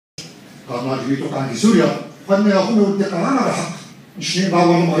قال جيت وقع في سوريا قال لي يا خويا ودي قرار على حق نشني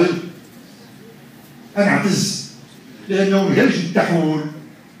داور المغرب انا اعتز لانه ما جاش التحول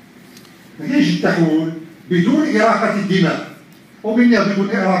بدون اراقه الدماء ومنها بدون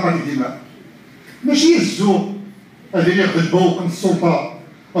اراقه الدماء ماشي الزوق الذين غلبوا السلطه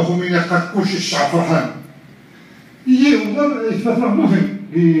اخو من يلقى كلشي الشعب فرحان هي والله اثبات مهم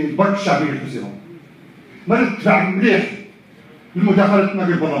للبنك الشعبي للحسيمة ما نتبع مليح المداخلات ما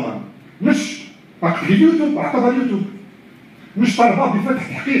بين البرلمان مش عقب اليوتيوب عقبها اليوتيوب مش طالبه بفتح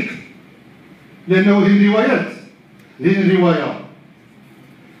تحقيق لانه هذه الروايات الروايه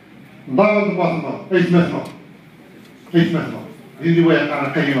ضرب واحد النهار يتمثلوا هذه الروايات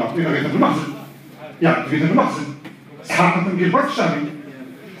على قيمه في المخزن يعني في المخزن صحاح تنقل البنك الشعبي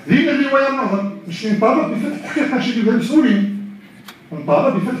هذه الروايه النظر مش نطالب بفتح تحقيق ماشي ديال المسؤولين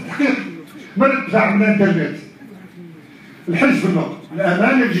نطالب بفتح تحقيق ما ندفع من الانترنت الحزب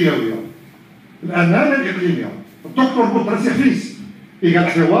الامانه الجهويه الامانه الاقليميه الدكتور بطرس يخفيس قال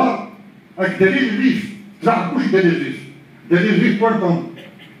حوار دليل الريف طلع كلشي دليل الريف .com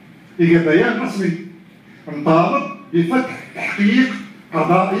قال بيان رسمي نطالب بفتح تحقيق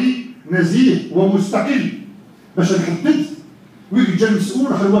قضائي نزيه ومستقل باش نحدد وين جا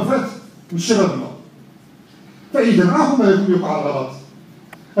المسؤول على الوفاه من شبابنا فاذا راهما يكون يوقع الغلط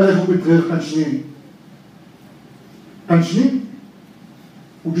انا يكون بيتغير قنشنين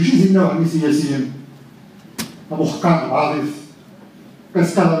وجيشي زينا وعني سياسيين ابو خقان العاطف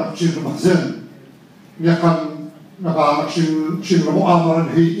كنسكن نمشي في المخزن نمشي للمؤامره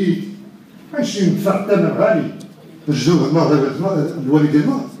الهيئيه ماشي ندفع الثمن غالي الجو الوالدين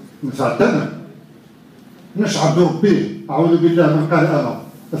ديالنا ندفع الثمن نشعر بربيه اعوذ بالله من قال انا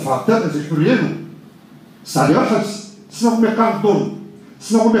دفع الثمن زي حريته سعدي الحبس سنو ميقان الظلم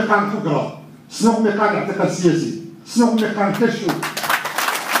سنو ميقان الفقره سنو ميقان الاعتقال السياسي سنو ميقان التشويه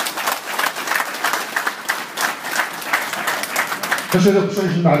باش هذا باش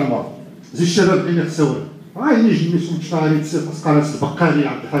المعلومات زي الشباب اللي تسول يجي يمشي مشتغل يتسيق قناه البقالي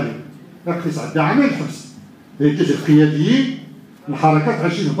عبد الحليم يقيس عندها عامين الحبس هي تجي القياديين الحركات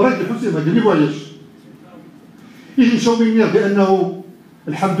 20 فبراير الحسيمة هذا اللي وايش يجي نشوف بانه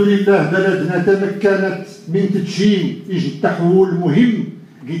الحمد لله بلدنا تمكنت من تدشين يجي التحول مهم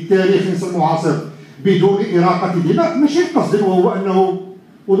للتاريخ المعاصر بدون اراقه دماء ماشي القصد وهو انه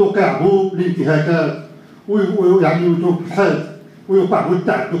وقع به الانتهاكات ويعني يتوب الحال ويوقع به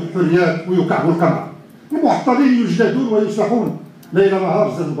التعدد الحريات ويوقع به القمع المعطلين يجلدون ويصلحون ليل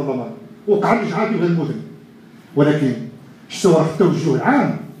نهار زاد البرلمان وقع لجعات في المدن ولكن الصور في التوجه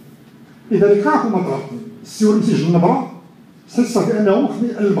العام لذلك راكم مطرح السيور مسجل النبره حس بانه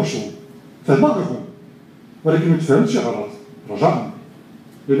مخني المشروع فما غيكون ولكن ما تفهمش غلط رجاء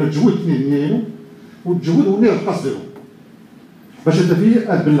لان تجود اثنين وتجود ونير القصد لهم باش انت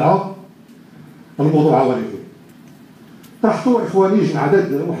فيه ابلع الموضوع والدي طرحتوا اخواني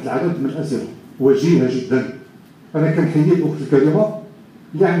واحد العدد من الاسئله وجيهه جدا انا كنحيي الاخت الكريمه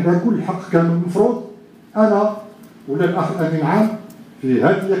اللي عندها كل الحق كان المفروض انا ولا الاخ الامين العام في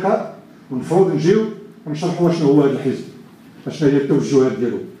هذا اللقاء المفروض نجيو ونشرحوا شنو هو هذا الحزب اشنو هي التوجهات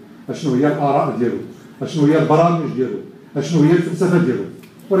ديالو اشنو هي الاراء ديالو اشنو هي البرامج ديالو اشنو هي الفلسفه ديالو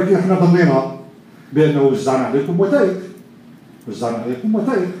ولكن احنا ظنينا بانه وزعنا عليكم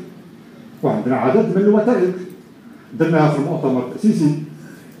وثائق وعندنا عدد من الوثائق درناها في المؤتمر التاسيسي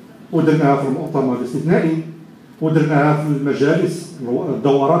ودرناها في المؤتمر الاستثنائي ودرناها في المجالس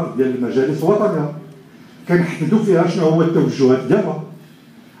الدورات ديال المجالس الوطنيه كنحددوا فيها شنو هو التوجهات ديالنا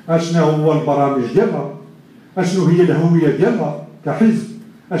اشنو هو البرامج ديالنا اشنو هي الهويه ديالنا كحزب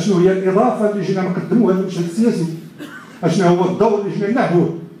اشنو هي الاضافه اللي جينا نقدموها للمشهد السياسي اشنو هو الدور اللي جينا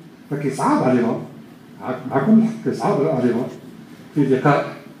نلعبوه فكيصعب علينا معكم الحق كيصعب علينا في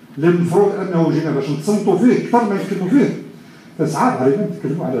لقاء اللي المفروض انه جينا باش نتصنتوا فيه اكثر ما نتكلموا فيه فصعب علينا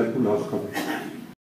نتكلموا على كل هذا القضيه